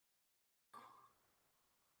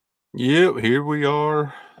Yep, here we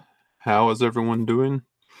are. How is everyone doing?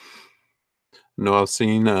 No, I've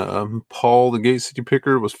seen Paul, the Gate City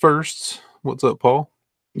Picker, was first. What's up, Paul?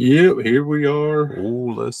 Yep, here we are.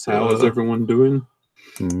 Oh, let's How is everyone doing?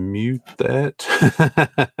 mute that.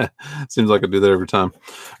 Seems like I do that every time.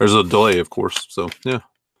 There's a delay, of course. So yeah.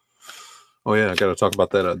 Oh yeah, I got to talk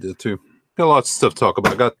about that idea too. Got lots of stuff to talk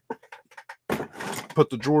about. Got put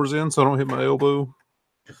the drawers in so I don't hit my elbow.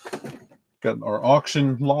 Got our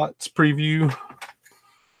auction lots preview.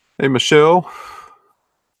 Hey Michelle,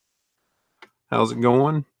 how's it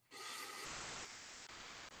going?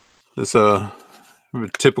 This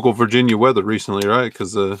typical Virginia weather recently, right?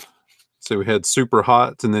 Because so we had super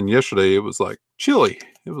hot, and then yesterday it was like chilly.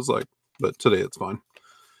 It was like, but today it's fine.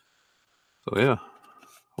 So yeah,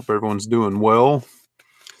 hope everyone's doing well.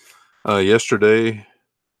 Yesterday,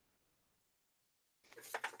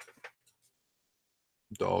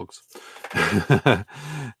 dogs.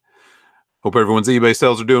 Hope everyone's eBay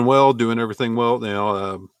sales are doing well, doing everything well.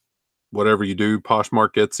 Now, whatever you do,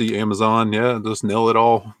 Poshmark, Etsy, Amazon, yeah, just nail it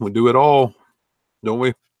all. We do it all, don't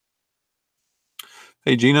we?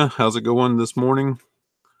 Hey Gina, how's it going this morning?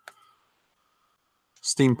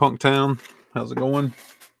 Steampunk Town, how's it going?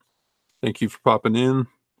 Thank you for popping in.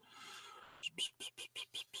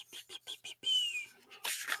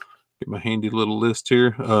 Get my handy little list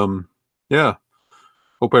here. Yeah.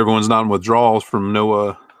 Hope everyone's not in withdrawals from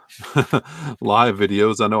no live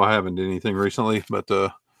videos. I know I haven't done anything recently, but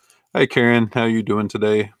hey Karen, how you doing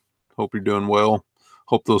today? Hope you're doing well.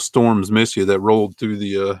 Hope those storms miss you that rolled through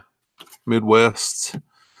the Midwest.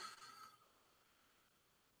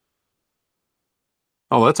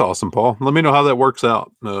 Oh, that's awesome, Paul. Let me know how that works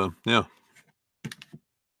out. Yeah.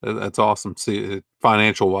 That's awesome. See,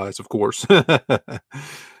 financial wise, of course.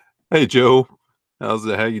 Hey, Joe.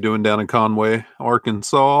 How you doing down in Conway,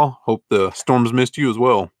 Arkansas? Hope the storms missed you as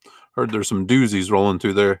well. Heard there's some doozies rolling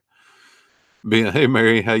through there. Hey,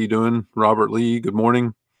 Mary, how you doing? Robert Lee, good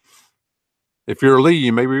morning. If you're a Lee,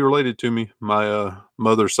 you may be related to me. My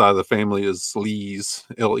mother's side of the family is Lees,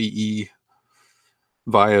 Lee,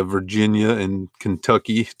 via Virginia and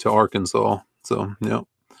Kentucky to Arkansas. So, yeah.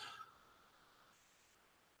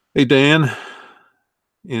 Hey, Dan,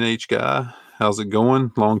 NH guy, how's it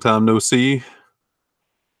going? Long time no see.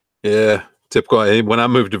 Yeah, typical. When I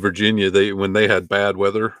moved to Virginia, when they had bad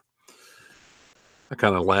weather, I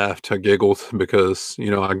kind of laughed. I giggled because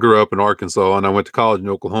I grew up in Arkansas and I went to college in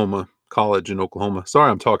Oklahoma.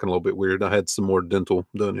 Sorry, I'm talking a little bit weird. I had some more dental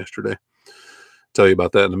done yesterday. Tell you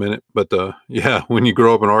about that in a minute. But yeah, when you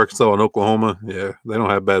grow up in Arkansas and Oklahoma, yeah, they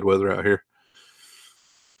don't have bad weather out here.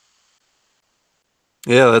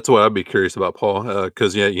 Yeah, that's what I'd be curious about, Paul.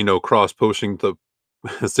 Because yeah, cross posting the.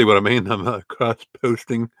 See what I mean? I'm cross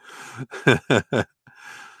posting. Hey,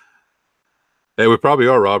 we probably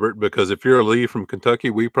are, Robert, because if you're a Lee from Kentucky,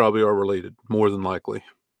 we probably are related, more than likely.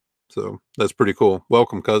 So that's pretty cool.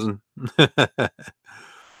 Welcome, cousin.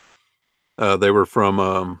 They were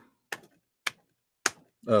from,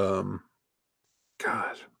 God,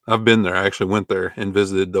 I've been there. I actually went there and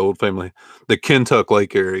visited the old family. The Kentuck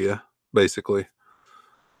Lake area, basically,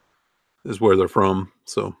 is where they're from.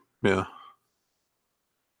 So, yeah.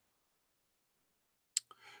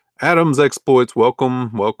 Adams Exploits,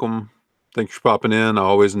 welcome, welcome. Thanks for popping in. I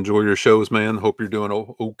always enjoy your shows, man. Hope you're doing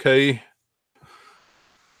okay.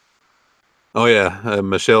 Oh yeah,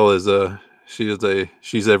 Michelle is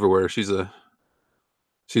she's everywhere. She's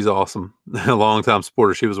awesome. A long time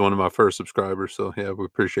supporter. She was one of my first subscribers. So yeah, we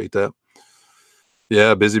appreciate that.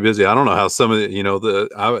 Yeah, busy. I don't know how some of the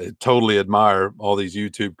I totally admire all these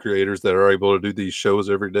YouTube creators that are able to do these shows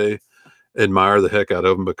every day. Admire the heck out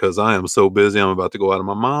of them because I am so busy. I'm about to go out of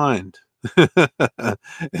my mind.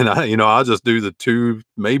 And I just do the 2,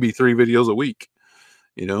 maybe 3 videos a week.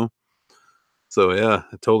 So yeah,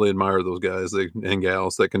 I totally admire those guys and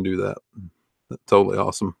gals that can do that. Totally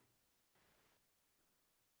awesome.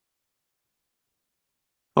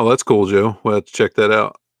 Oh, that's cool, Joe. We'll have to check that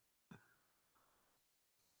out.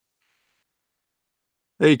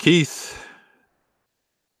 Hey, Keith.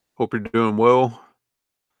 Hope you're doing well.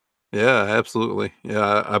 Yeah, absolutely.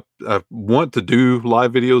 Yeah, I want to do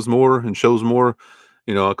live videos more and shows more,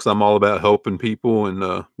 because I'm all about helping people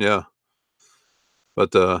and yeah,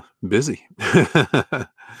 but busy. Good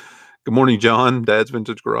morning, John. Dad's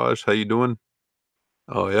Vintage Garage. How you doing?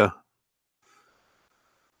 Oh yeah,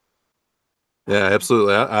 yeah,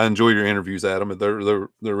 absolutely. I enjoy your interviews, Adam. They're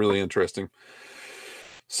really interesting.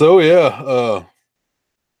 So yeah,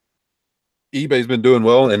 eBay's been doing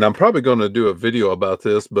well, and I'm probably going to do a video about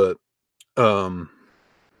this, but hang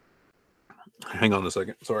on a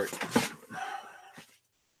second. Sorry.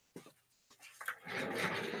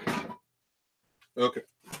 Okay.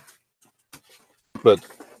 But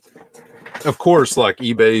of course, like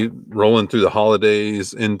eBay rolling through the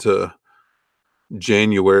holidays into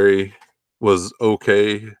January was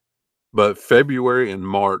okay, but February and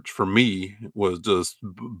March for me was just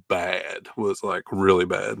bad, was like really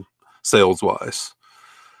bad sales wise.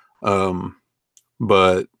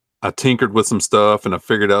 But I tinkered with some stuff and I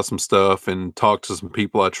figured out some stuff and talked to some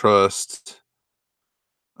people I trust.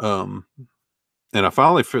 Um, and I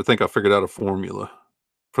finally think I figured out a formula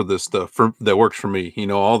for this stuff that works for me. You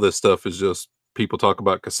know, all this stuff is just people talk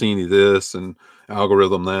about Cassini this and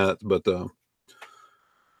algorithm that, but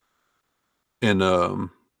in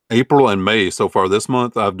April and May so far this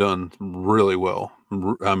month, I've done really well.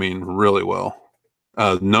 I mean, really well.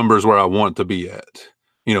 Numbers where I want to be at.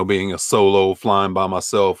 You know, being a solo, flying by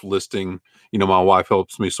myself, listing. You know, my wife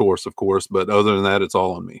helps me source, of course, but other than that, it's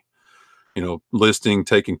all on me. You know, listing,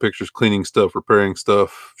 taking pictures, cleaning stuff, repairing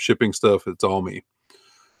stuff, shipping stuff. It's all me.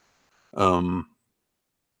 But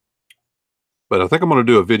I think I'm going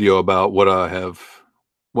to do a video about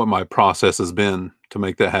what my process has been to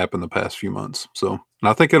make that happen the past few months. So, and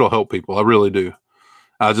I think it'll help people. I really do.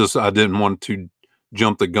 I didn't want to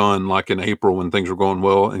jump the gun like in April when things were going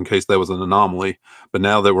well in case that was an anomaly. But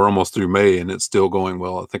now that we're almost through May and it's still going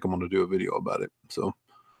well, I think I'm going to do a video about it. So,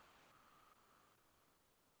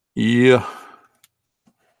 yeah.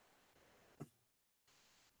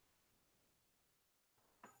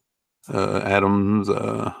 Adams,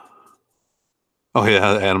 oh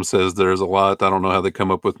yeah, Adam says there's a lot. I don't know how they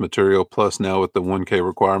come up with material. Plus, now with the 1K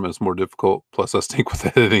requirement, it's more difficult. Plus, I stink with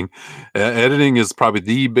editing. Editing is probably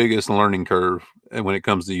the biggest learning curve when it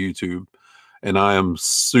comes to YouTube. And I am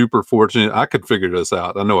super fortunate. I could figure this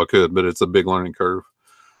out. I know I could, but it's a big learning curve.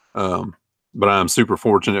 But I am super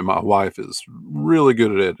fortunate. My wife is really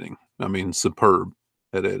good at editing. I mean, superb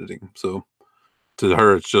at editing. So to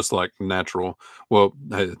her, it's just like natural. Well,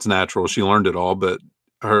 it's natural. She learned it all, but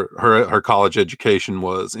her college education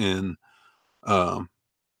was in um,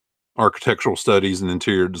 architectural studies and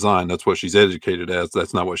interior design. That's what she's educated as.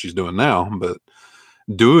 That's not what she's doing now, but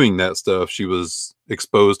doing that stuff, she was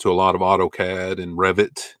exposed to a lot of AutoCAD and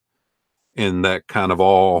Revit, and that kind of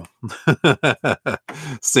all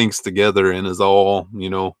sinks together and is all, you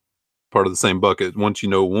know, part of the same bucket. Once you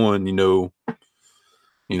know one, you know,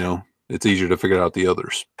 it's easier to figure out the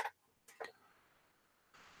others.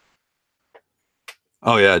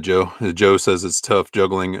 Oh yeah, Joe. Joe says it's tough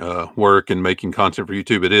juggling work and making content for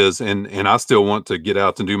YouTube. It is, and I still want to get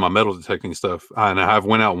out and do my metal detecting stuff. And I've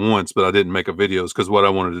went out once, but I didn't make a videos because what I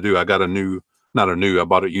wanted to do, I got a new, not a new, I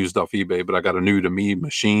bought it used off eBay, but I got a new to me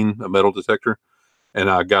machine, a metal detector, and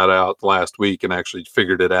I got out last week and actually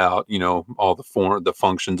figured it out. You know, all the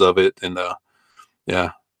functions of it, and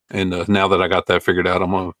yeah, and now that I got that figured out, I'm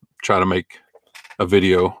gonna try to make a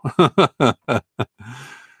video.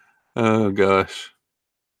 Oh gosh.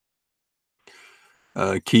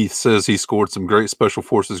 Keith says he scored some great special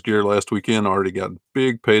forces gear last weekend. Already got a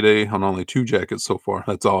big payday on only 2 jackets so far.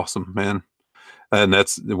 That's awesome, man. And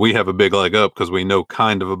we have a big leg up because we know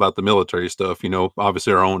kind of about the military stuff, you know,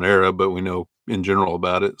 obviously our own era, but we know in general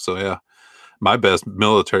about it. So yeah, my best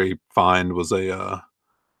military find was a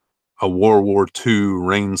World War II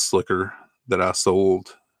rain slicker that I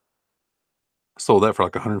sold. Sold that for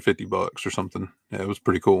like $150 or something. Yeah, it was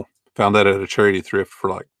pretty cool. Found that at a charity thrift for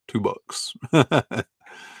like $2.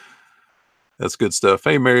 That's good stuff.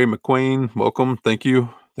 Hey, Mary McQueen, welcome. Thank you.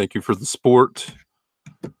 Thank you for the support.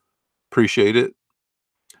 Appreciate it.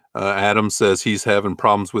 Adam says he's having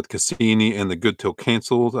problems with Cassini and the good till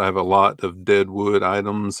canceled. I have a lot of dead wood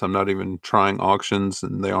items. I'm not even trying auctions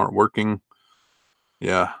and they aren't working.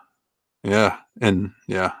 Yeah. Yeah. And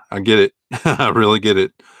yeah, I get it. I really get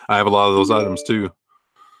it. I have a lot of those items too.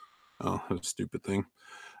 Oh, that's a stupid thing.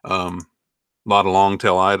 A lot of long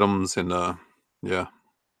tail items and yeah,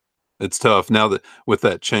 it's tough now that with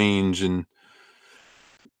that change, and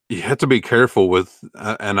you have to be careful with,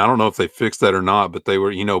 and I don't know if they fixed that or not, but they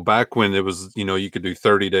were, you know, back when it was, you know, you could do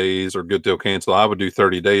 30 days or good deal cancel. I would do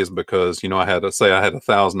 30 days because, you know, I had to say I had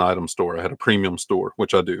 1,000 item store. I had a premium store,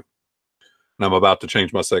 which I do. And I'm about to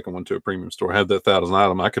change my second one to a premium store. I have that 1,000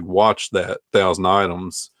 item. I could watch that 1,000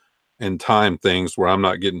 items and time things where I'm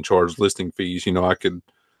not getting charged listing fees. You know, I could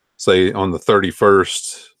say on the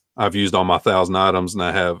 31st, I've used all my 1,000 items and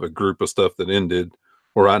I have a group of stuff that ended.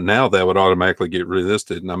 Or right now, that would automatically get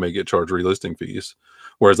relisted and I may get charged relisting fees.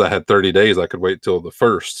 Whereas I had 30 days, I could wait till the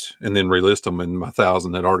first and then relist them, and my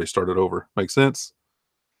 1,000 had already started over. Make sense?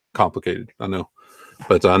 Complicated, I know.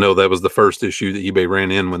 But I know that was the first issue that eBay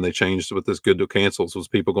ran in when they changed with this good to cancels, was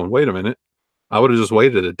people going, wait a minute, I would have just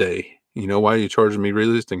waited a day. You know, why are you charging me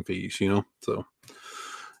relisting fees? You know, so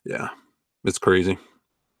yeah. It's crazy.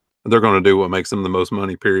 They're going to do what makes them the most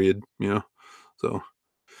money, period. So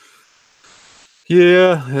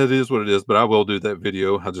yeah, it is what it is. But I will do that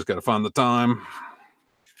video. I just got to find the time.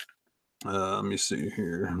 Let me see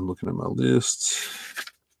here. I'm looking at my list.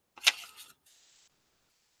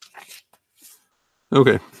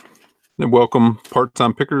 Okay. And welcome,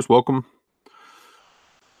 part-time pickers. Welcome.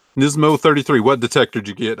 Nismo33, what detector did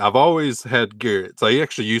you get? I've always had Garrett's. I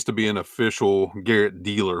actually used to be an official Garrett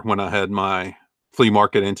dealer when I had my flea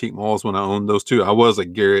market antique malls when I owned those two. I was a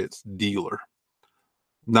Garrett's dealer.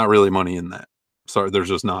 Not really money in that. Sorry, there's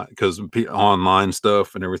just not, because online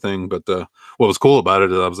stuff and everything. But what was cool about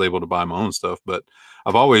it is I was able to buy my own stuff. But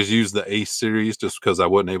I've always used the Ace series just because I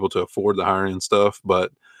wasn't able to afford the higher end stuff.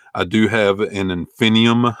 But I do have an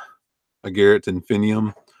Infinium, a Garrett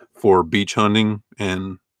Infinium for beach hunting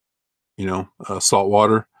and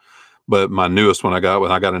saltwater. But my newest one I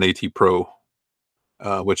got an AT Pro,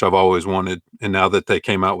 which I've always wanted. And now that they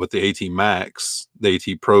came out with the AT Max, the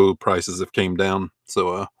AT Pro prices have came down.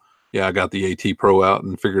 So yeah, I got the AT Pro out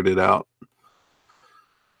and figured it out,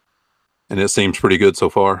 and it seems pretty good so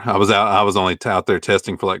far. I was only out there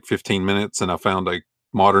testing for like 15 minutes, and I found a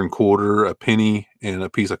modern quarter, a penny, and a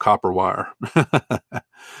piece of copper wire. And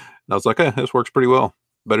I was like, hey, this works pretty well.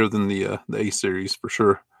 Better than the Ace series for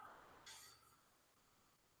sure.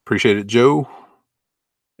 Appreciate it, Joe.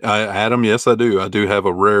 Adam, yes, I do. I do have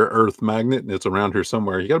a rare earth magnet, and it's around here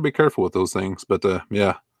somewhere. You got to be careful with those things. But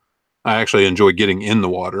yeah, I actually enjoy getting in the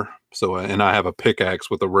water. So, and I have a pickaxe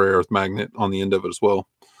with a rare earth magnet on the end of it as well.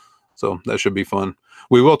 So that should be fun.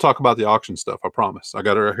 We will talk about the auction stuff. I promise. I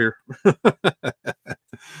got it right here.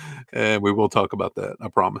 And we will talk about that. I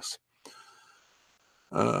promise.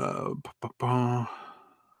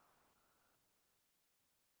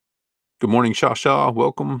 Good morning, Shasha.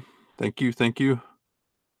 Welcome. Thank you. Thank you.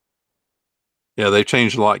 Yeah, they've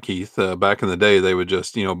changed a lot, Keith. Back in the day, they would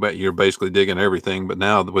just, bet you're basically digging everything. But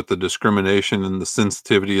now with the discrimination and the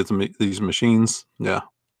sensitivity of these machines, yeah,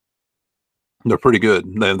 they're pretty good.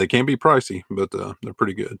 They can be pricey, but they're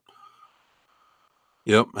pretty good.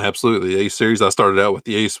 Yep, absolutely. Ace series. I started out with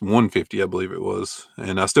the Ace 150, I believe it was,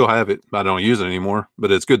 and I still have it. I don't use it anymore,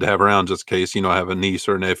 but it's good to have around just in case, I have a niece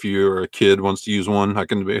or a nephew or a kid wants to use one. I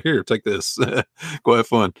can be here, take this. Go have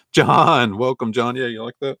fun. John, welcome, John. Yeah, you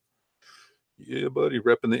like that? Yeah, buddy,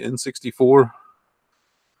 repping the N64.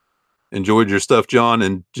 Enjoyed your stuff, John.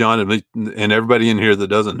 And John and everybody in here that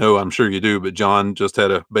doesn't know, I'm sure you do, but John just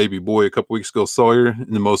had a baby boy a couple weeks ago, Sawyer,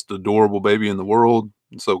 the most adorable baby in the world.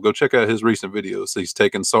 So go check out his recent videos. He's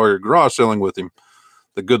taken Sawyer garage selling with him.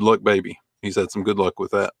 The good luck baby. He's had some good luck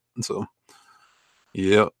with that. So,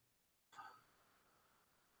 yeah.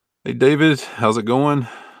 Hey, David, how's it going?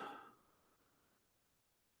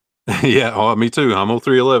 Yeah, oh, me too. I'm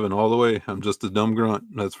 0311 all the way. I'm just a dumb grunt.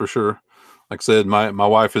 That's for sure. Like I said, my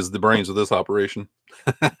wife is the brains of this operation.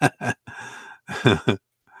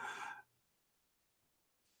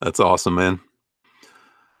 That's awesome, man.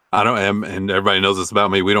 I don't am, and everybody knows this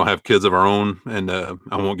about me. We don't have kids of our own, and I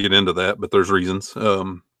won't get into that, but there's reasons.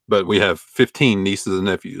 But we have 15 nieces and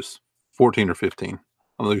nephews, 14 or 15.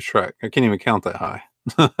 I lose track. I can't even count that high.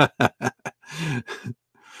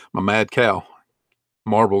 My mad cow,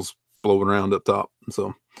 marbles blowing around up top.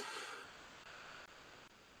 So,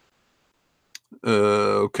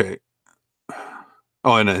 okay.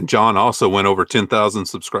 Oh, and then John also went over 10,000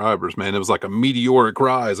 subscribers. Man, it was like a meteoric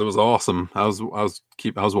rise. It was awesome. I was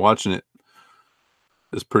watching it.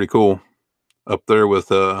 It's pretty cool. Up there with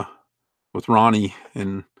Ronnie,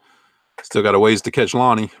 and still got a ways to catch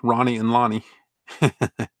Ronnie and Lonnie. But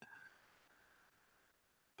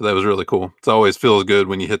that was really cool. It always feels good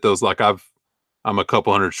when you hit those. Like I'm a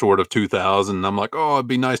couple hundred short of 2,000. I'm like, oh, it'd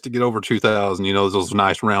be nice to get over 2,000. Those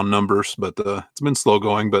nice round numbers. But it's been slow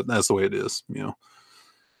going. But that's the way it is.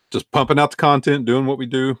 Just pumping out the content, doing what we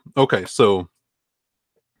do. Okay, so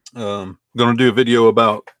gonna do a video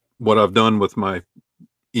about what I've done with my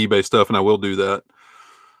eBay stuff, and I will do that.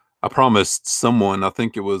 I promised someone, I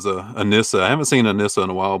think it was Anissa. I haven't seen Anissa in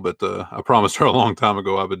a while, but I promised her a long time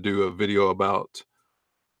ago I would do a video about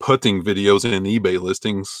putting videos in eBay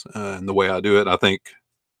listings and the way I do it. I think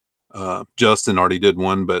Justin already did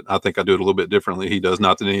one, but I think I do it a little bit differently. He does,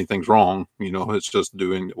 not that anything's wrong, it's just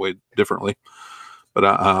doing it way differently. But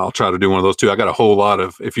I'll try to do one of those too. I got a whole lot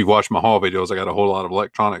of, if you watch my haul videos, I got a whole lot of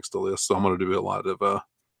electronics to list. So I'm going to do a lot of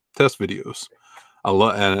test videos. I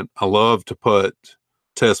love to put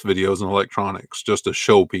test videos in electronics just to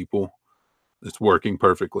show people it's working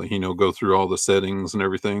perfectly, go through all the settings and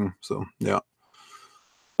everything. So, yeah.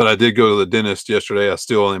 But I did go to the dentist yesterday. I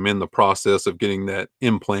still am in the process of getting that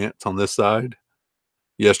implant on this side.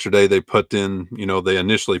 yesterday they put in, they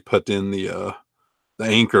initially put in the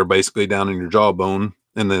anchor basically down in your jawbone,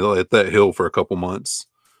 and they let that heal for a couple months.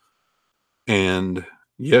 And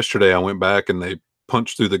yesterday I went back and they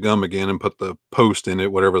punched through the gum again and put the post in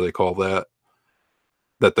it, whatever they call that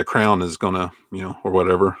the crown is gonna, or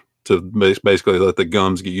whatever, to basically let the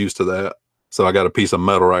gums get used to that. So I got a piece of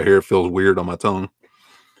metal right here. It feels weird on my tongue.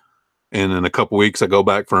 And in a couple weeks I go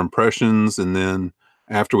back for impressions, and then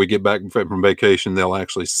after we get back from vacation, they'll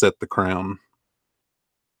actually set the crown.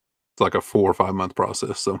 It's like a 4 or 5 month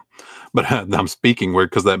process. So, but I'm speaking weird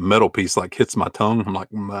because that metal piece like hits my tongue. I'm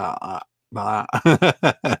like, nah.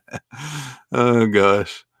 Oh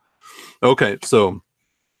gosh. Okay, so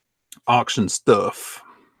auction stuff.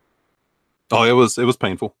 Oh, it was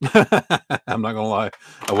painful. I'm not gonna lie.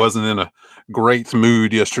 I wasn't in a great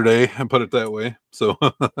mood yesterday, I put it that way. So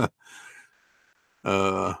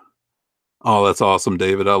oh, that's awesome,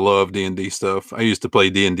 David. I love D&D stuff. I used to play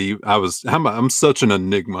D&D. I'm such an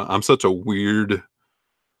enigma. I'm such a weird,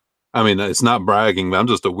 I mean, it's not bragging, but I'm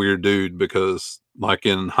just a weird dude because like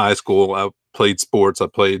in high school, I played sports. I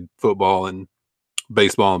played football and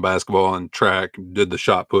baseball and basketball and track, did the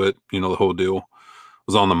shot put, the whole deal.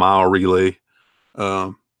 Was on the mile relay.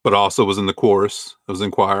 But also was in the chorus. I was in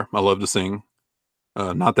choir. I love to sing.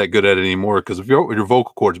 Not that good at it anymore because if your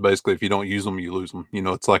vocal cords, basically, if you don't use them, you lose them.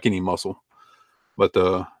 It's like any muscle. But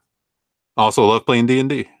I also love playing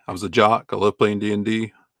D&D. I was a jock. I love playing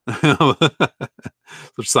D&D.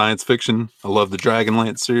 There's science fiction. I love the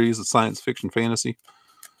Dragonlance series of science fiction fantasy.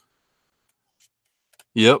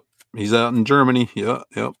 Yep. He's out in Germany. Yep.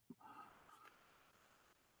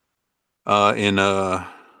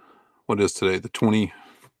 What is today? The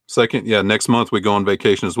 22nd. Yeah, next month we go on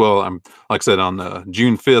vacation as well. I'm like I said, on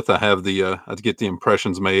June 5th, I have I get the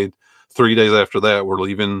impressions made. 3 days after that, we're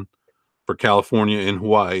leaving for California and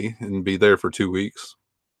Hawaii and be there for 2 weeks.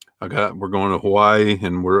 We're going to Hawaii,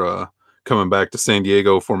 and we're coming back to San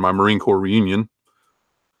Diego for my Marine Corps reunion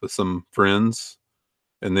with some friends,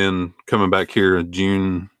 and then coming back here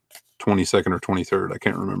June 22nd or 23rd. I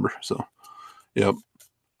can't remember. So, yep.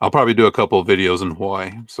 I'll probably do a couple of videos in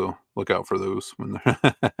Hawaii, so look out for those.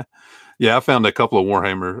 Yeah, I found a couple of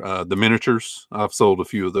Warhammer, the miniatures. I've sold a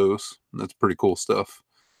few of those. That's pretty cool stuff.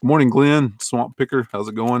 Good morning, Glenn, Swamp Picker. How's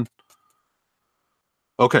it going?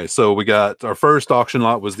 Okay, so we got our first auction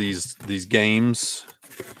lot was these games.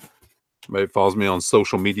 Maybe follows me on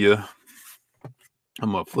social media.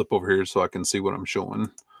 I'm gonna flip over here so I can see what I'm showing.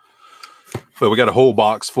 But we got a whole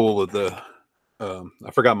box full of the. I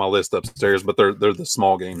forgot my list upstairs, but they're the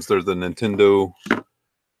small games. They're the Nintendo,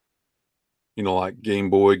 like Game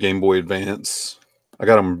Boy Advance. I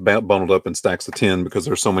got them bundled up in stacks of 10 because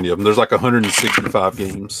there's so many of them. There's like 165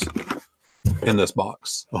 games in this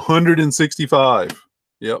box. 165.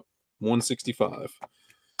 Yep, 165.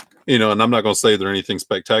 And I'm not going to say they're anything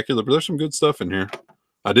spectacular, but there's some good stuff in here.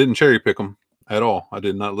 I didn't cherry pick them at all. I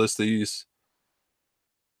did not list any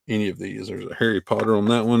of these. There's a Harry Potter on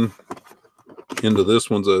that one. Into this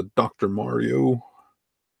one's a Dr. Mario.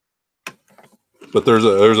 But there's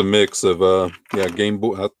a mix of Game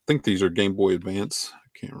Boy. I think these are Game Boy Advance.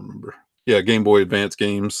 I can't remember. Yeah, Game Boy Advance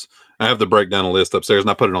games. I have the breakdown list upstairs, and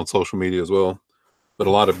I put it on social media as well. But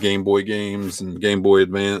a lot of Game Boy games and Game Boy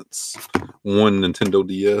Advance. One Nintendo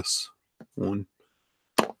DS. One.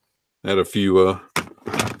 I had a few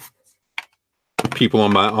people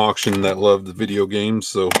on my auction that love the video games,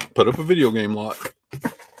 so put up a video game lot.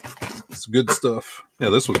 It's good stuff. Yeah,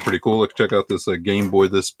 this was pretty cool. Let's check out this Game Boy,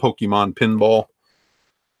 this Pokemon pinball.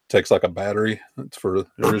 Takes like a battery. It's for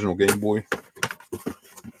the original Game Boy.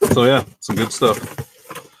 So yeah, some good stuff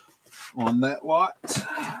on that lot.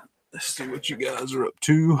 Let's see what you guys are up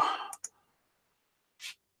to.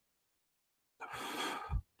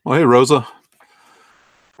 Well, hey, Rosa.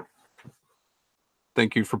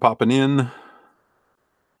 Thank you for popping in.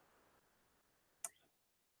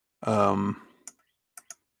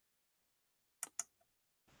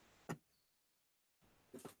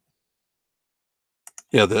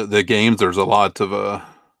 Yeah, the games, there's a lot of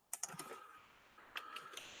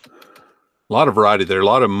variety there, a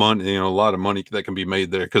lot of money, a lot of money that can be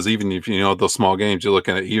made there. Because even if those small games, you're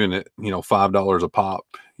looking at even at $5 a pop,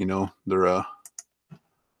 they're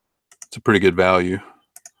it's a pretty good value.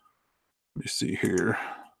 Let me see here.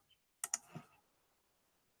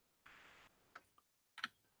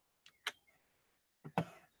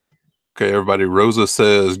 Okay, everybody. Rosa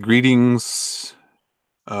says greetings,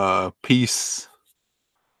 peace,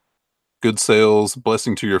 good sales,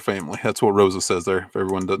 blessing to your family. That's what Rosa says there, if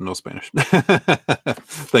everyone doesn't know Spanish.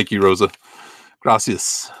 Thank you, Rosa.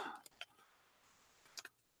 Gracias.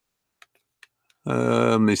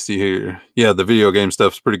 Let me see here. Yeah, the video game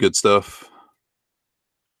stuff's pretty good stuff.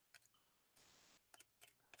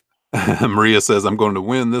 Maria says, I'm going to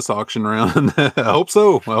win this auction round. I hope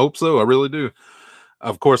so. I hope so. I really do.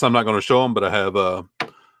 Of course, I'm not going to show them, but I have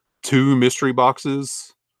 2 mystery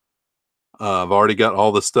boxes. I've already got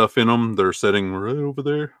all the stuff in them. They're sitting right over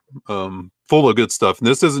there, full of good stuff. And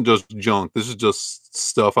this isn't just junk. This is just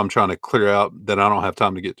stuff I'm trying to clear out that I don't have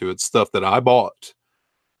time to get to. It's stuff that I bought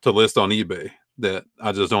to list on eBay that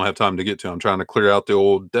I just don't have time to get to. I'm trying to clear out the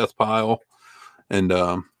old death pile. And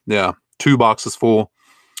yeah, 2 boxes full.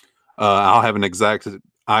 I'll have an exact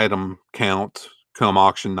item count come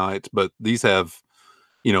auction night, but these have,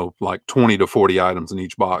 you know, like 20 to 40 items in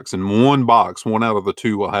each box. And one box, one out of the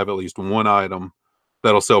 2 will have at least one item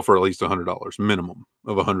that'll sell for at least $100, minimum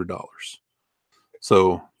of $100.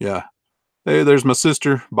 So yeah. Hey, there's my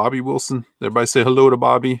sister, Bobby Wilson. Everybody say hello to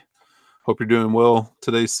Bobby. Hope you're doing well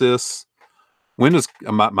today, sis. When is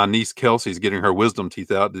my niece Kelsey's getting her wisdom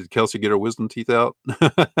teeth out? Did Kelsey get her wisdom teeth out?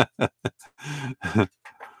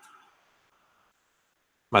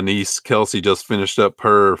 My niece Kelsey just finished up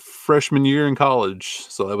her freshman year in college,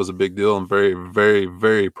 so that was a big deal. I'm very, very,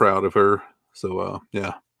 very proud of her. So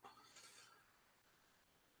yeah.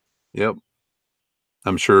 Yep.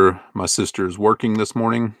 I'm sure my sister is working this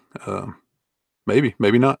morning. Maybe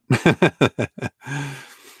not.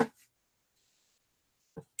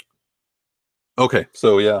 Okay,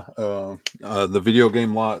 so yeah, the video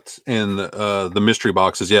game lot and the mystery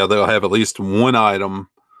boxes, yeah, they'll have at least one item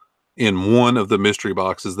in one of the mystery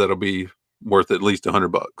boxes that'll be worth at least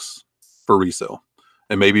 $100 for resale,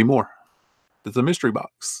 and maybe more. It's a mystery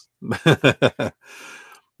box.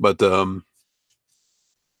 But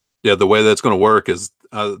yeah, the way that's going to work is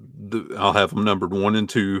I'll have them numbered 1 and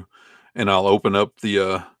 2, and I'll open up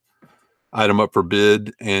the item up for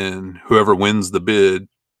bid, and whoever wins the bid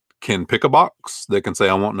can pick a box. They can say,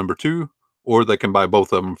 I want number 2, or they can buy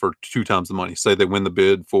both of them for 2 times the money. Say they win the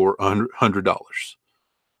bid for $100.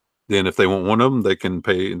 Then if they want one of them, they can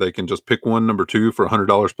just pick one, number 2, for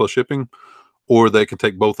 $100 plus shipping, or they can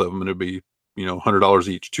take both of them and it'd be, you know, $100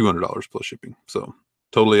 each, $200 plus shipping. So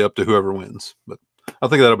totally up to whoever wins, but I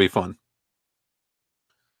think that'll be fun.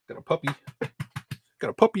 Got a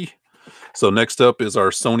puppy. So next up is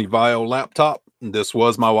our Sony Vaio laptop. This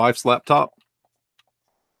was my wife's laptop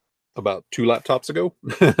about 2 laptops ago.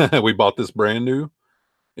 We bought this brand new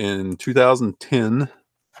in 2010.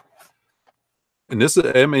 And this,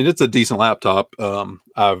 I mean, it's a decent laptop.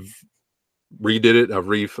 I've redid it. I've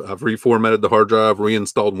reformatted the hard drive,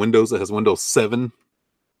 reinstalled Windows. It has Windows 7,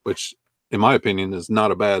 which in my opinion is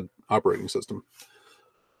not a bad operating system.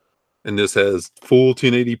 And this has full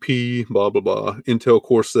 1080p, blah, blah, blah, Intel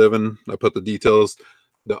Core 7. I put the details.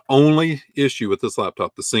 The only issue with this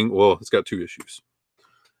laptop, well, it's got 2 issues.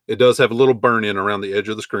 It does have a little burn in around the edge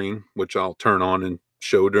of the screen, which I'll turn on and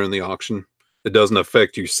show during the auction. It doesn't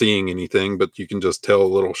affect you seeing anything, but you can just tell a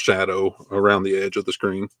little shadow around the edge of the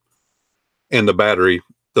screen. And the battery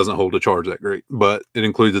doesn't hold a charge that great, but it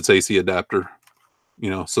includes its AC adapter, you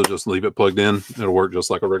know, so just leave it plugged in. It'll work just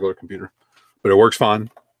like a regular computer, but it works fine.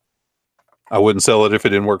 I wouldn't sell it if it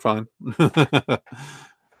didn't work fine.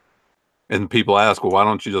 And people ask, well, why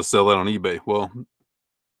don't you just sell it on eBay? Well,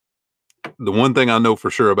 the one thing I know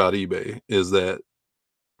for sure about eBay is that,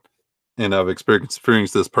 and I've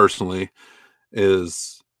experienced this personally,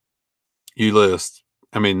 is you list,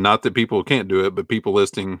 I mean, not that people can't do it, but people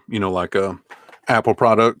listing, you know, like Apple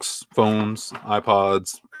products, phones,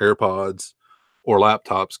 iPods, AirPods, or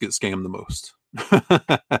laptops get scammed the most.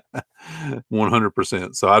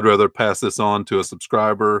 100%. So I'd rather pass this on to a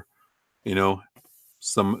subscriber, you know,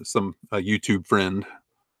 a YouTube friend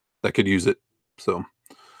that could use it. So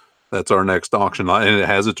that's our next auction. And it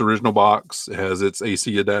has its original box. It has its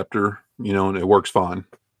AC adapter, you know, and it works fine.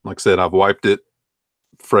 Like I said, I've wiped it.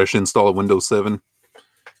 Fresh install of Windows 7.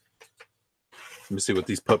 Let me see what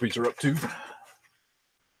these puppies are up to.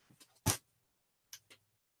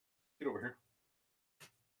 Get over here.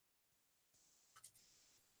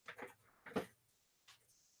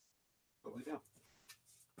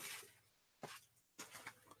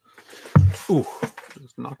 Ooh,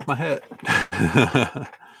 just knocked my hat.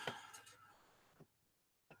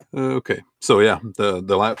 Okay, so yeah, the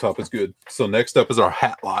laptop is good. So next up is our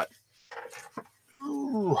hat lot.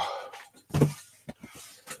 Ooh.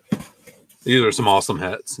 These are some awesome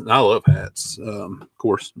hats. I love hats, of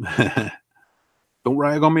course. Don't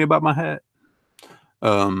rag on me about my hat.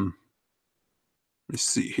 Let's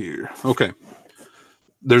see here. Okay,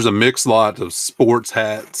 there's a mixed lot of sports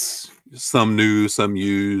hats, some new, some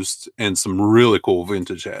used, and some really cool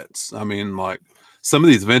vintage hats. I mean, like some of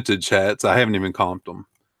these vintage hats, I haven't even comped them.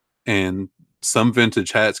 And some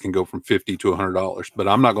vintage hats can go from $50 to $100, but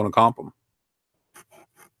I'm not going to comp them.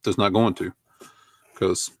 Just not going to,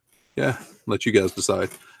 because yeah, let you guys decide.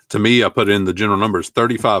 To me, I put in the general numbers,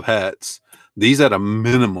 35 hats. These at a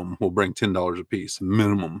minimum will bring $10 a piece,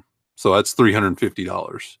 minimum. So that's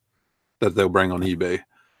 $350 that they'll bring on eBay.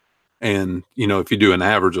 And, you know, if you do an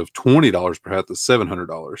average of $20 per hat, that's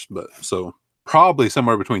 $700. But so probably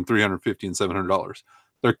somewhere between $350 and $700.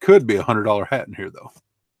 There could be a $100 hat in here, though.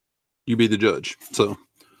 You be the judge. So,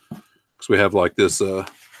 because we have like this,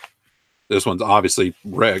 this one's obviously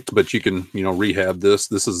wrecked, but you can, you know, rehab this.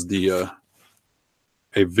 This is the,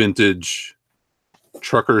 a vintage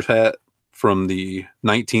trucker's hat from the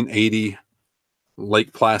 1980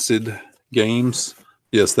 Lake Placid games.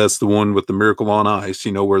 Yes, that's the one with the Miracle on Ice,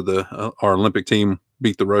 you know, where the our Olympic team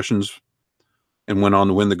beat the Russians and went on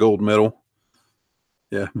to win the gold medal.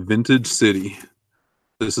 Yeah, Vintage City.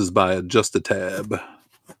 This is by Just a Tab. Like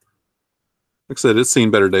I said, it's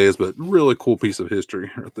seen better days, but really cool piece of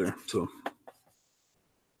history right there. So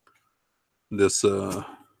this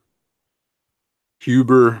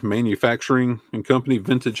Huber Manufacturing and Company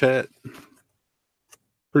vintage hat.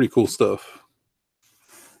 Pretty cool stuff.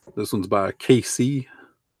 This one's by KC.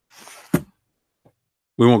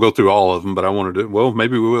 We won't go through all of them, but I wanted to. Well,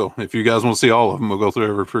 maybe we will. If you guys want to see all of them, we'll go through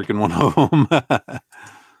every freaking one of them.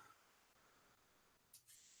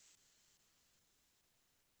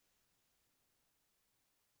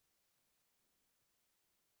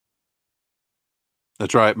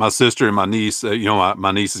 That's right. My sister and my niece, you know,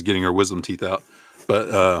 my niece is getting her wisdom teeth out,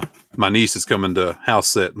 but my niece is coming to house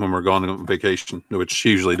set when we're going on vacation, which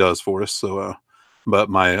she usually does for us. So, but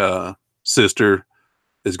my sister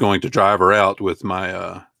is going to drive her out with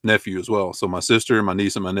my nephew as well. So my sister, my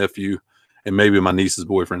niece, and my nephew, and maybe my niece's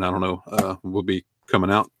boyfriend, I don't know, will be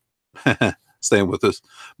coming out, staying with us.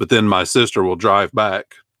 But then my sister will drive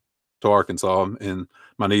back to Arkansas, and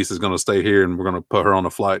my niece is going to stay here, and we're going to put her on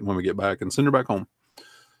a flight when we get back and send her back home.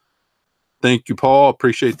 Thank you, Paul.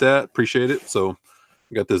 Appreciate that. Appreciate it. So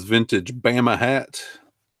we got this vintage Bama hat.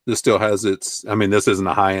 This still has its, I mean, this isn't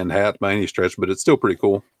a high-end hat by any stretch, but it's still pretty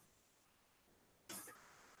cool.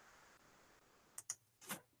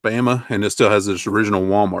 Bama, and it still has this original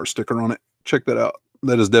Walmart sticker on it. Check that out.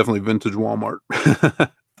 That is definitely vintage Walmart.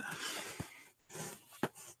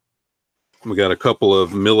 We got a couple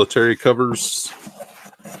of military covers.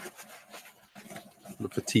 The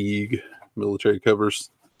fatigue military covers.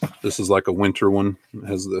 This is like a winter one. It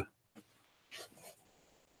has the,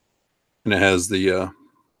 and it has the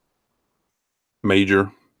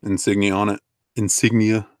major insignia on it.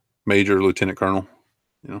 Insignia, major, lieutenant colonel.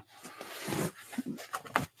 You know.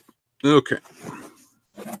 Okay.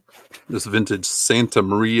 This vintage Santa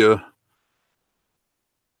Maria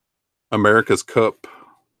America's Cup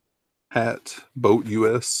hat, Boat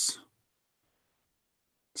US.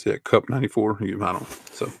 See that Cup 94? I don't know.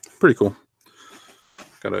 So pretty cool.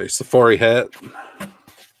 Got a safari hat.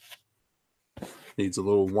 Needs a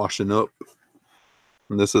little washing up.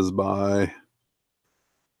 And this is by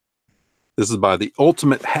the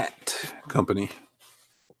Ultimate Hat Company.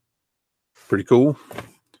 Pretty cool.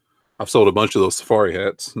 I've sold a bunch of those safari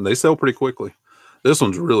hats, and they sell pretty quickly. This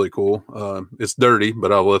one's really cool. It's dirty,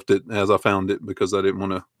 but I left it as I found it because I didn't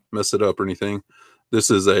want to mess it up or anything.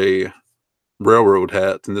 This is a railroad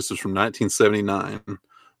hat, and this is from 1979.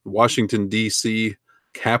 Washington, D.C.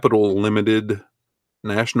 Capital Limited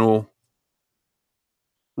National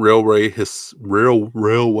Railway Historical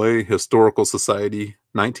Society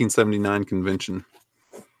 1979 convention.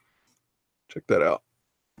 Check that out.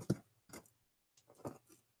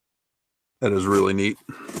 That is really neat.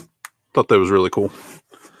 Thought that was really cool.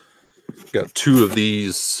 Got two of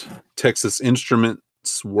these Texas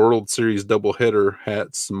Instruments World Series doubleheader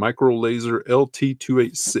hats, Micro Laser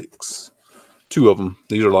LT286. Two of them.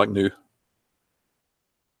 These are like new.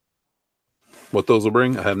 What those will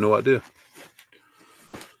bring, I have no idea.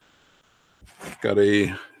 Got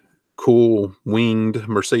a cool winged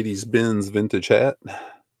Mercedes-Benz vintage hat.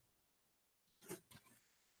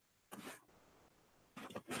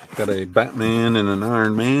 Got a Batman and an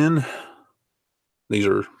Iron Man. These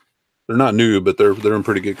are, they're not new, but they're in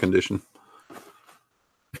pretty good condition.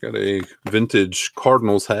 Got a vintage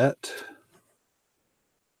Cardinals hat.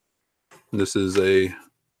 This is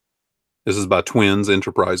by Twins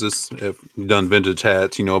Enterprises. If you've done vintage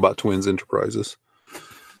hats, you know about Twins Enterprises.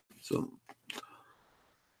 So,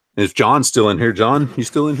 is John still in here? John, you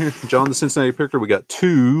still in here? John, the Cincinnati Picker. We got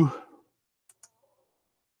two.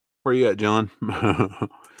 Where you at, John?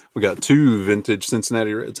 We got two vintage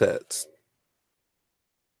Cincinnati Reds hats.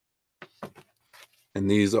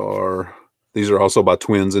 And these are also by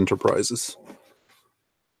Twins Enterprises.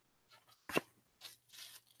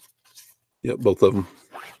 Yep, both of them.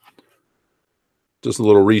 Just a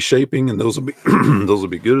little reshaping, and those will be those will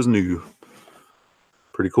be good as new.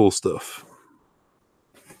 Pretty cool stuff.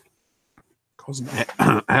 Causing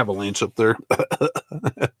an avalanche up there.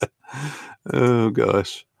 Oh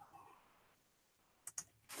gosh.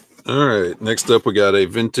 All right, next up we got a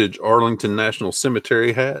vintage Arlington National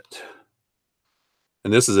Cemetery hat.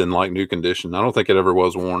 And this is in like new condition. I don't think it ever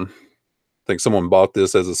was worn. I think someone bought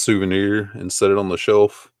this as a souvenir and set it on the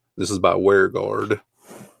shelf. This is by WearGuard.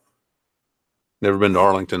 Never been to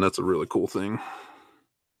Arlington. That's a really cool thing.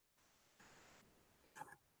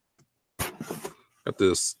 Got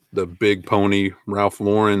this, the Big Pony Ralph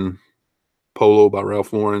Lauren polo by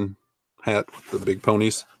Ralph Lauren hat with the big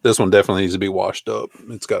ponies. This one definitely needs to be washed up.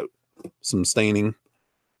 It's got some staining,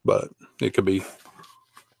 but it could be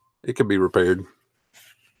repaired.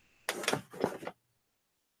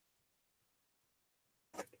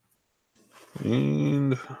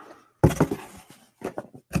 And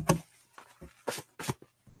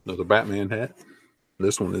another Batman hat.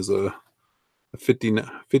 This one is a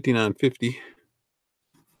 5950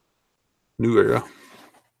 New Era.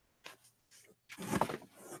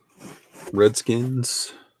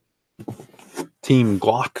 Redskins. Team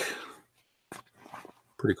Glock.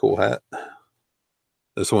 Pretty cool hat.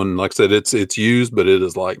 This one, like I said, it's used, but it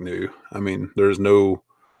is like new. I mean, there's no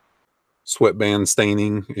sweatband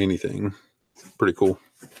staining, anything. Pretty cool.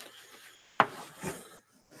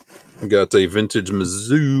 We got a vintage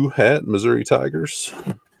Mizzou hat, Missouri Tigers.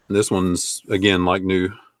 And this one's, again, like new.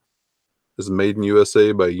 This is made in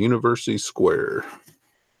USA by University Square.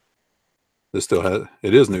 This still has,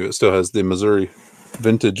 it is new. It still has the Missouri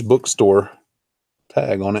Vintage Bookstore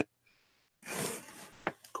tag on it.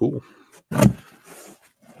 Cool.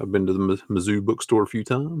 I've been to the Mizzou bookstore a few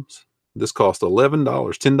times. This cost $11,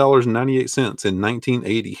 $10.98 in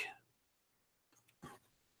 1980.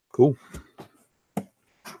 Cool.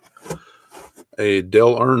 A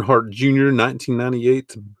Dale Earnhardt Jr.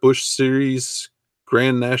 1998 Busch Series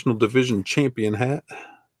Grand National Division Champion hat.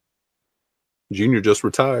 Junior just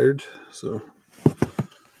retired, so.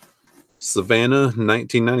 Savannah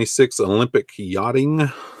 1996 Olympic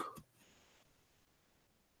Yachting.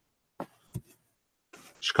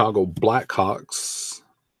 Chicago Blackhawks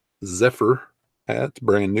Zephyr hat,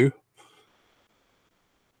 brand new.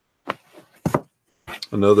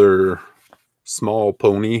 Another small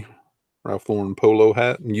pony Ralph Lauren polo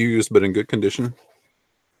hat, used but in good condition.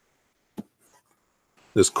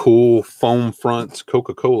 This cool foam front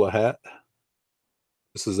Coca-Cola hat.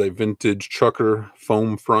 This is a vintage trucker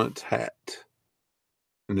foam front hat.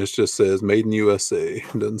 And this just says made in USA.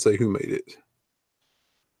 It doesn't say who made it.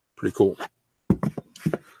 Pretty cool.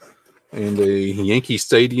 And a Yankee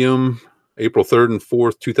Stadium, April 3rd and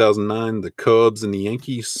 4th, 2009. The Cubs and the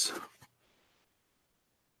Yankees.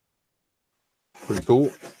 Pretty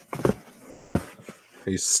cool.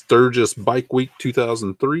 A Sturgis Bike Week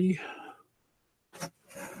 2003.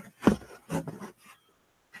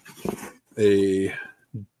 A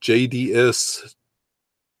JDS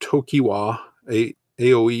Tokiwa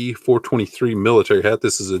AOE 423 military hat.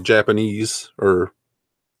 This is a Japanese, or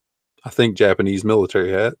I think Japanese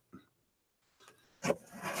military hat.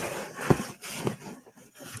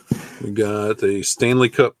 We got a Stanley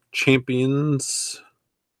Cup Champions.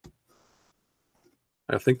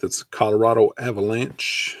 I think that's Colorado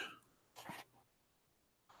Avalanche.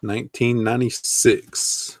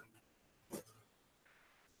 1996.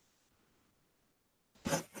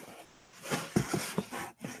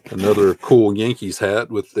 Another cool Yankees hat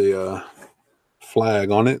with the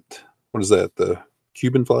flag on it. What is that? The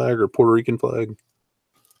Cuban flag or Puerto Rican flag?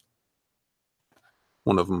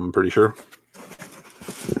 One of them, I'm pretty sure.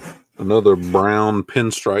 Another brown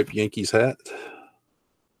pinstripe Yankees hat.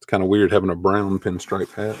 It's kind of weird having a brown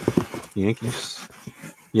pinstripe hat.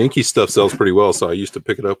 Yankees stuff sells pretty well, so I used to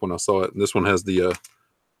pick it up when I saw it. And this one has the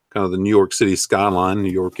kind of the New York City skyline,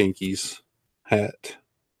 New York Yankees hat.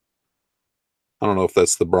 I don't know if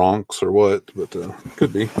that's the Bronx or what, but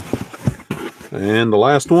could be. And the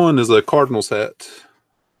last one is a Cardinals hat,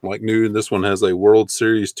 like new. This one has a World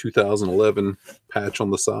Series 2011 patch on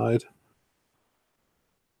the side.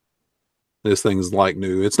 This thing's like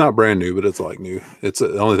new. It's not brand new, but it's like new. It's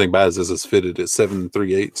the only thing bad is it's fitted at 7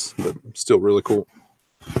 3/8, but still really cool.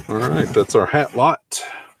 All right, that's our hat lot.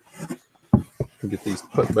 Get these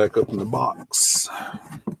put back up in the box.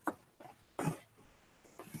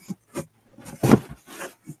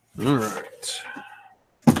 All right.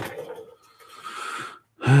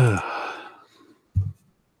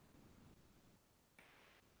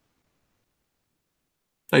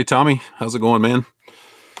 Hey, Tommy. How's it going, man?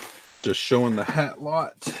 Just showing the hat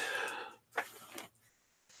lot.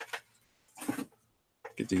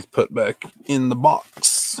 Get these put back in the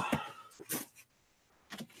box.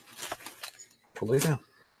 Pull it down.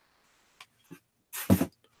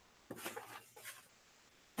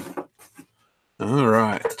 All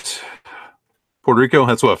right. Puerto Rico,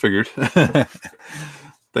 that's what I figured.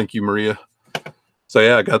 Thank you, Maria. So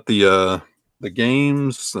yeah, I got the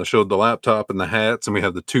games. I showed the laptop and the hats, and we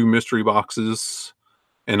have the 2 mystery boxes.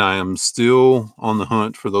 And I am still on the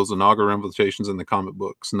hunt for those inaugural invitations in the comic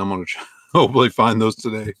books, and I'm going to hopefully find those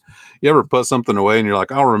today. You ever put something away and you're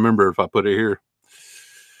like, I'll remember if I put it here?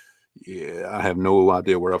 Yeah, I have no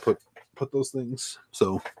idea where I put those things.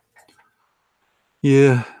 So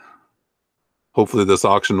yeah, hopefully this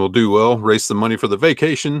auction will do well. Raise some money for the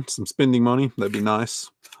vacation, some spending money. That'd be nice.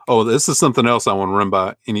 Oh, this is something else I want to run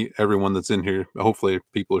by everyone that's in here. Hopefully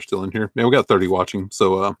people are still in here. Yeah, we got 30 watching.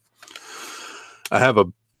 So I have a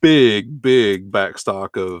big back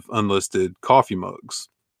stock of unlisted coffee mugs.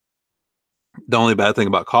 The only bad thing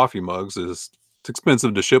about coffee mugs is it's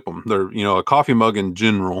expensive to ship them. They're, a coffee mug in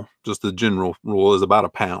general, just the general rule, is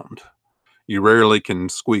about £1. You rarely can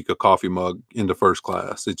squeak a coffee mug into first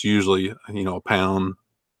class. It's usually, a pound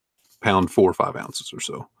 4 or 5 ounces or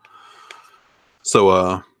so.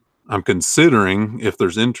 So I'm considering, if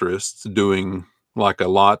there's interest, doing like a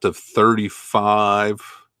lot of 35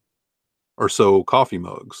 or so coffee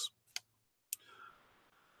mugs.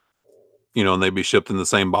 And they'd be shipped in the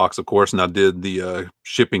same box, of course. And I did the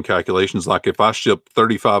shipping calculations. Like if I shipped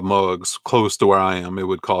 35 mugs close to where I am, it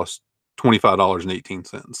would cost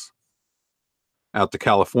 $25.18. Out to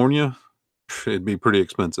California, it'd be pretty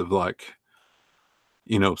expensive, like,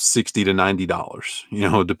 $60 to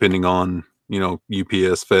 $90, depending on,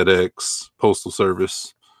 UPS, FedEx, Postal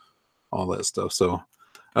Service, all that stuff. So,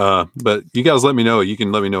 but you guys let me know. You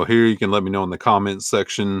can let me know here. You can let me know in the comments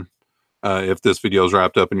section. If this video is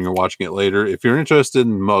wrapped up and you're watching it later, if you're interested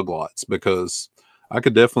in mug lots, because I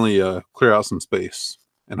could definitely clear out some space,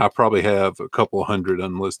 and I probably have a couple of hundred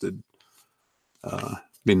unlisted.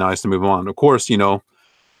 Be nice to move on. Of course,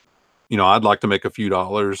 I'd like to make a few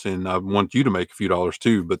dollars, and I want you to make a few dollars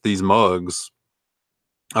too. But these mugs,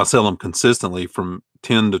 I sell them consistently from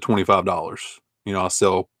 $10 to $25. I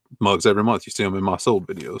sell mugs every month. You see them in my sold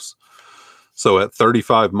videos. So at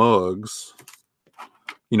 35 mugs,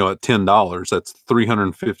 at $10, that's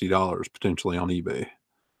 $350 potentially on eBay.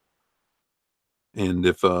 And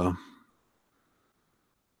if get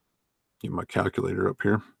my calculator up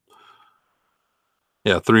here.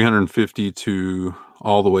 Yeah, 350 to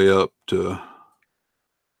all the way up to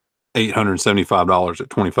 $875 at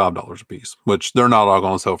 $25 a piece, which they're not all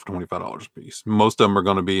going to sell for $25 a piece. Most of them are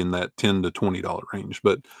going to be in that $10 to $20 range,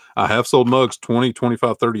 but I have sold mugs $20,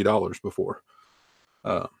 $25, $30 before.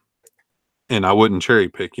 And I wouldn't cherry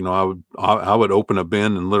pick, I would open a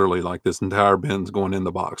bin, and literally like this entire bin's going in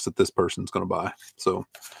the box that this person's going to buy. So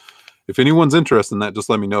if anyone's interested in that, just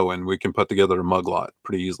let me know, and we can put together a mug lot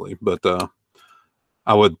pretty easily. But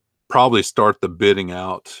I would probably start the bidding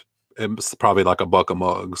out. It's probably like $1 a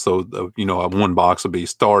mug. So, one box would be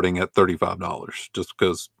starting at $35, just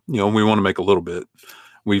because, we want to make a little bit.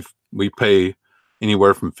 We pay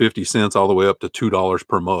anywhere from 50 cents all the way up to $2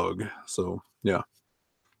 per mug. So, yeah.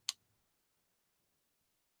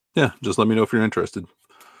 Yeah, just let me know if you're interested.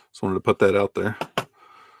 Just wanted to put that out there.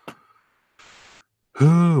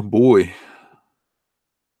 Oh, boy.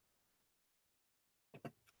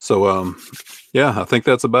 So, yeah, I think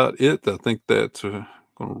that's about it. I think that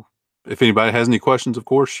if anybody has any questions, of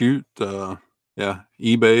course, shoot. Yeah,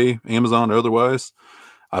 eBay, Amazon, or otherwise.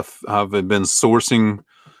 I've been sourcing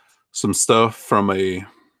some stuff from a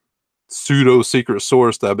pseudo secret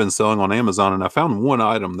source that I've been selling on Amazon, and I found one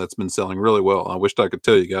item that's been selling really well. I wished I could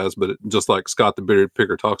tell you guys, but just like Scott the Bearded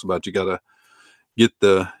Picker talks about, you gotta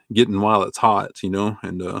getting while it's hot,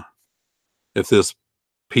 and if this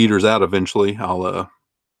peters out eventually, I'll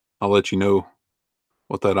let you know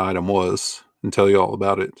what that item was and tell you all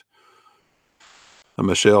about it.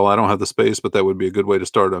 Michelle, I don't have the space, but that would be a good way to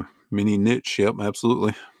start a mini niche. Yep,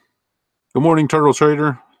 absolutely. Good morning, Turtle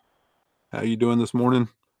Trader. How you doing this morning?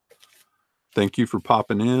 Thank you for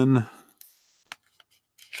popping in.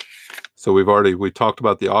 So we talked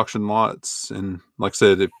about the auction lots, and like I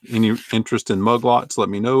said, if any interest in mug lots, let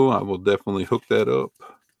me know. I will definitely hook that up.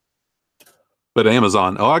 But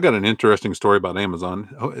Amazon, I got an interesting story about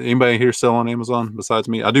Amazon. Anybody here sell on Amazon besides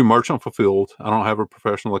me? I do merchant fulfilled. I don't have a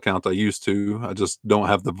professional account. I used to. I just don't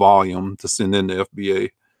have the volume to send into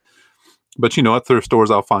FBA. But at thrift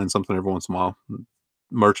stores, I'll find something every once in a while,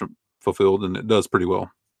 merchant fulfilled, and it does pretty well.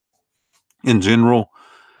 In general,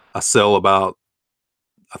 I sell about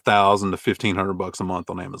 $1,000 to $1,500 a month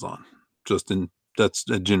on Amazon. That's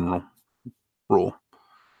a general rule.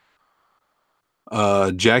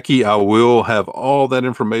 Jackie, I will have all that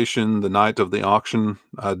information the night of the auction.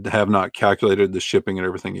 I have not calculated the shipping and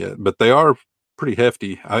everything yet, but they are pretty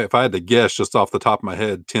hefty. If I had to guess just off the top of my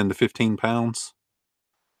head, 10 to 15 pounds.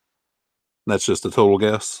 That's just a total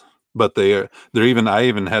guess. But they're even, I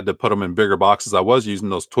even had to put them in bigger boxes. I was using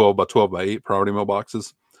those 12 by 12 by 8 priority mail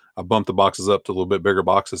boxes. I bumped the boxes up to a little bit bigger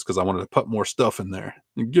boxes because I wanted to put more stuff in there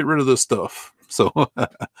and get rid of this stuff. So,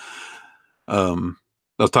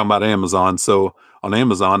 I was talking about Amazon. So on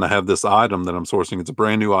Amazon, I have this item that I'm sourcing. It's a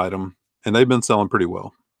brand new item, and they've been selling pretty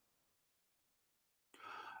well.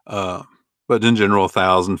 Uh, but in general,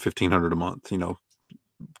 1,000, 1,500 a month,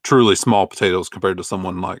 truly small potatoes compared to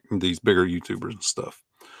someone like these bigger YouTubers and stuff.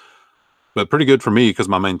 But pretty good for me because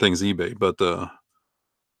my main thing is eBay. But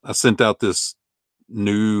I sent out this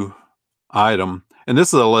new item, and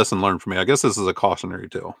this is a lesson learned for me. I guess this is a cautionary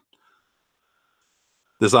tale.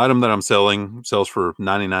 This item that I'm selling sells for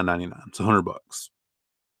 $99.99. It's $100.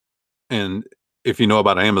 And if you know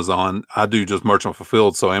about Amazon, I do just merchant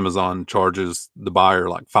fulfilled, so Amazon charges the buyer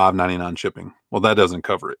like $5.99 shipping. Well, that doesn't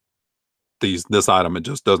cover it. This item, it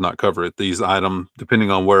just does not cover it. These items,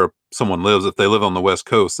 depending on where someone lives, if they live on the West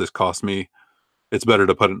Coast, this costs me. It's better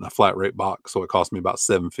to put it in a flat rate box, so it costs me about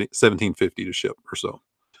 $17.50 to ship or so.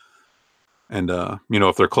 And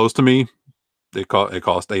if they're close to me, it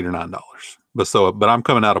costs $8 or $9. But I'm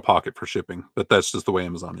coming out of pocket for shipping. But that's just the way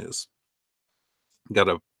Amazon is. Got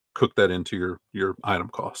to cook that into your item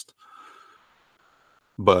cost.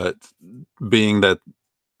 But being that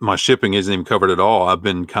my shipping isn't even covered at all, I've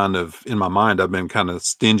been kind of, in my mind, I've been kind of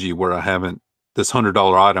stingy where I haven't, this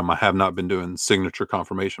 $100 item, I have not been doing signature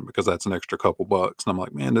confirmation because that's an extra couple bucks. And I'm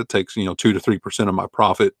like, man, that takes, 2 to 3% of my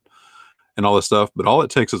profit and all this stuff. But all it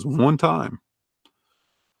takes is one time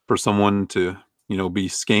for someone to, be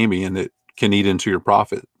scammy, and it can eat into your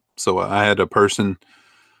profit. So I had a person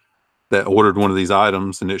that ordered one of these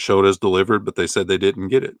items and it showed as delivered, but they said they didn't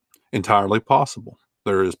get it. Entirely possible.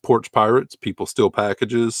 There is porch pirates, people steal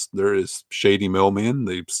packages. There is shady mailmen.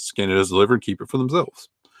 They scan it as delivered, keep it for themselves.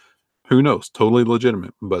 Who knows? Totally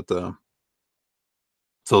legitimate. But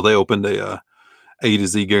so they opened a to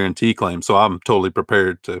Z guarantee claim. So I'm totally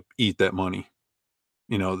prepared to eat that money.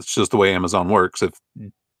 It's just the way Amazon works. If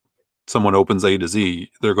someone opens A to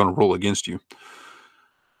Z, they're going to rule against you.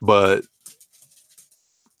 But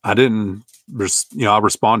I didn't, I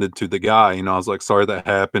responded to the guy, I was like, sorry that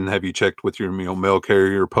happened. Have you checked with your, mail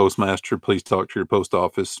carrier, postmaster? Please talk to your post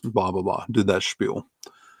office, blah, blah, blah. Did that spiel.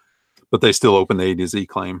 But they still open the A to Z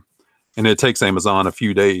claim. And it takes Amazon a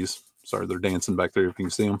few days. Sorry, they're dancing back there if you can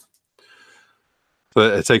see them.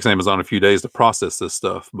 But it takes Amazon a few days to process this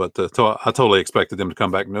stuff. But I totally expected them to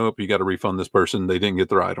come back. Nope, you got to refund this person. They didn't get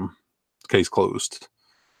their item. Case closed.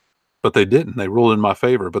 But they didn't. They ruled in my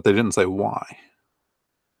favor, but they didn't say why.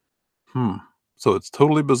 So it's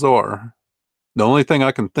totally bizarre. The only thing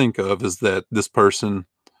I can think of is that this person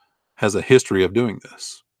has a history of doing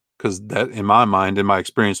this. Because that, in my mind, in my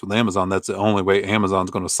experience with Amazon, that's the only way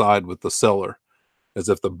Amazon's going to side with the seller, is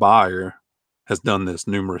if the buyer has done this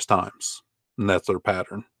numerous times. And that's their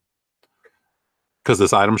pattern. Because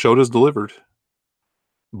this item showed as delivered.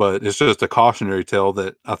 But it's just a cautionary tale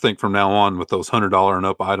that I think from now on, with those $100 and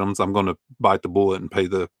up items, I'm going to bite the bullet and pay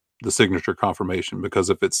the signature confirmation,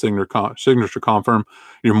 because if it's signature confirm,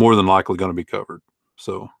 you're more than likely going to be covered.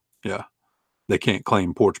 So yeah, they can't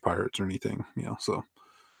claim porch pirates or anything, so.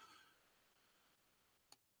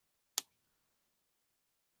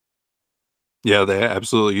 Yeah, they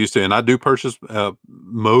absolutely used to. And I do purchase,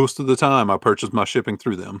 most of the time I purchase my shipping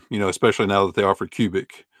through them, especially now that they offer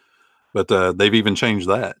cubic, but they've even changed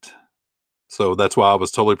that. So that's why I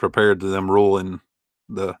was totally prepared to them rule in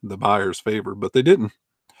the buyer's favor, but they didn't.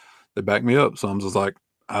 They backed me up. So I'm just like,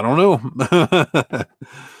 I don't know.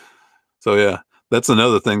 So yeah, that's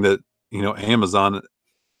another thing that, Amazon,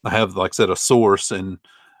 I have, like I said, a source, and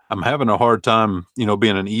I'm having a hard time,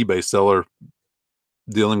 being an eBay seller,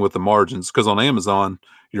 dealing with the margins, because on Amazon,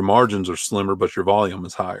 your margins are slimmer, but your volume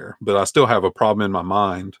is higher. But I still have a problem in my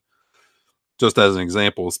mind, just as an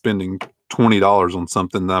example, spending $20 on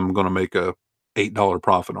something that I'm going to make a $8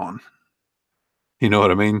 profit on. You know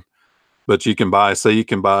what I mean? But you can buy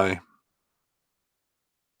 50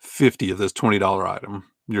 of this $20 item.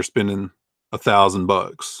 You're spending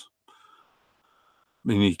 $1,000.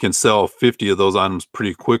 And you can sell 50 of those items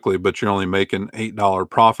pretty quickly, but you're only making $8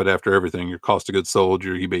 profit after everything, your cost of goods sold,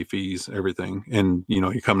 your eBay fees, everything. And,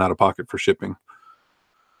 you're coming out of pocket for shipping.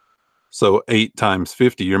 So 8 times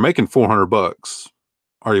 50, you're making $400.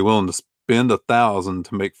 Are you willing to spend $1,000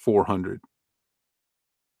 to make 400?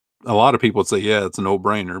 A lot of people would say, yeah, it's a no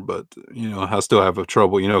brainer, but, I still have a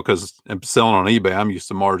trouble, because selling on eBay, I'm used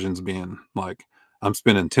to margins being like I'm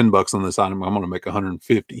spending $10 on this item, I'm going to make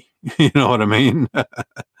 150. You know what I mean?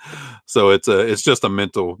 So it's just a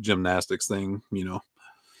mental gymnastics thing, you know.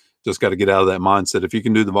 Just got to get out of that mindset. If you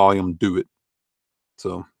can do the volume, do it.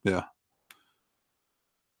 So yeah.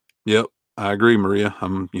 Yep. I agree, Maria.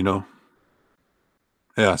 You know,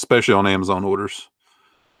 yeah, especially on Amazon orders.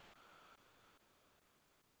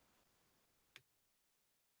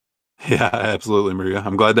 Yeah, absolutely, Maria.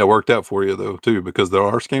 I'm glad that worked out for you though, too, because there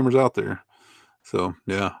are scammers out there. So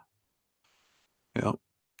yeah. Yeah.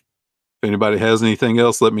 If anybody has anything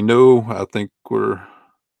else, let me know. I think we're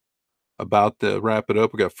about to wrap it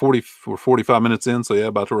up. We're 45 minutes in, so yeah,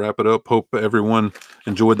 about to wrap it up. Hope everyone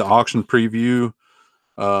enjoyed the auction preview.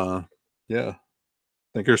 Yeah, I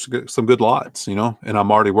think there's some good lots, you know, and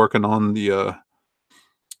I'm already working on the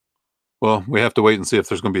well, we have to wait and see if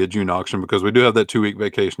there's going to be a June auction, because we do have that 2-week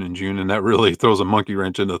vacation in June, and that really throws a monkey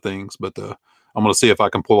wrench into things. But I'm going to see if I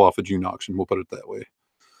can pull off a June auction. We'll put it that way.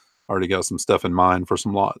 Already got some stuff in mind for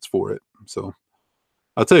some lots for it. So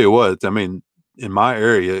I'll tell you what, I mean, in my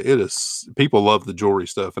area, people love the jewelry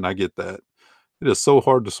stuff, and I get that. It is so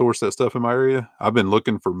hard to source that stuff in my area. I've been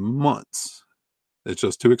looking for months. It's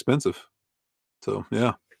just too expensive. So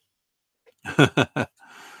yeah.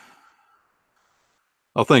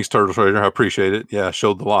 Oh, thanks, Turtle Trader. I appreciate it. Yeah, I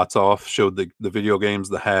showed the lots off, showed the video games,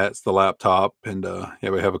 the hats, the laptop, and yeah,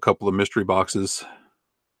 we have a couple of mystery boxes.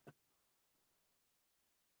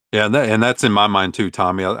 Yeah, and that's in my mind too,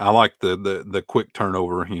 Tommy. I like the quick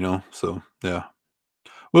turnover, you know. So yeah,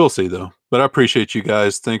 we'll see though. But I appreciate you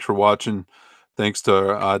guys. Thanks for watching. Thanks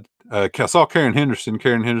to I saw Karen Henderson.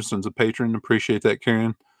 Karen Henderson's a patron. Appreciate that,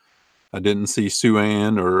 Karen. I didn't see Sue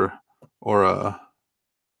Ann or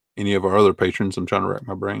any of our other patrons. I'm trying to rack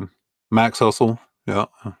my brain. Max Hustle. Yeah.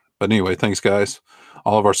 But anyway, thanks guys.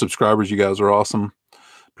 All of our subscribers, you guys are awesome.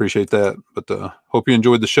 Appreciate that. But hope you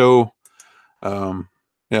enjoyed the show. Yeah,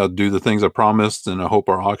 I'll do the things I promised, and I hope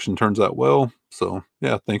our auction turns out well. So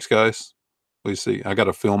yeah, thanks guys. We see. I got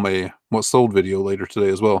to film a what sold video later today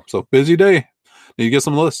as well. So busy day. Need to get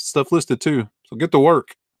some stuff listed too. So get to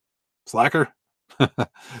work, slacker.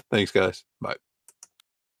 Thanks guys. Bye.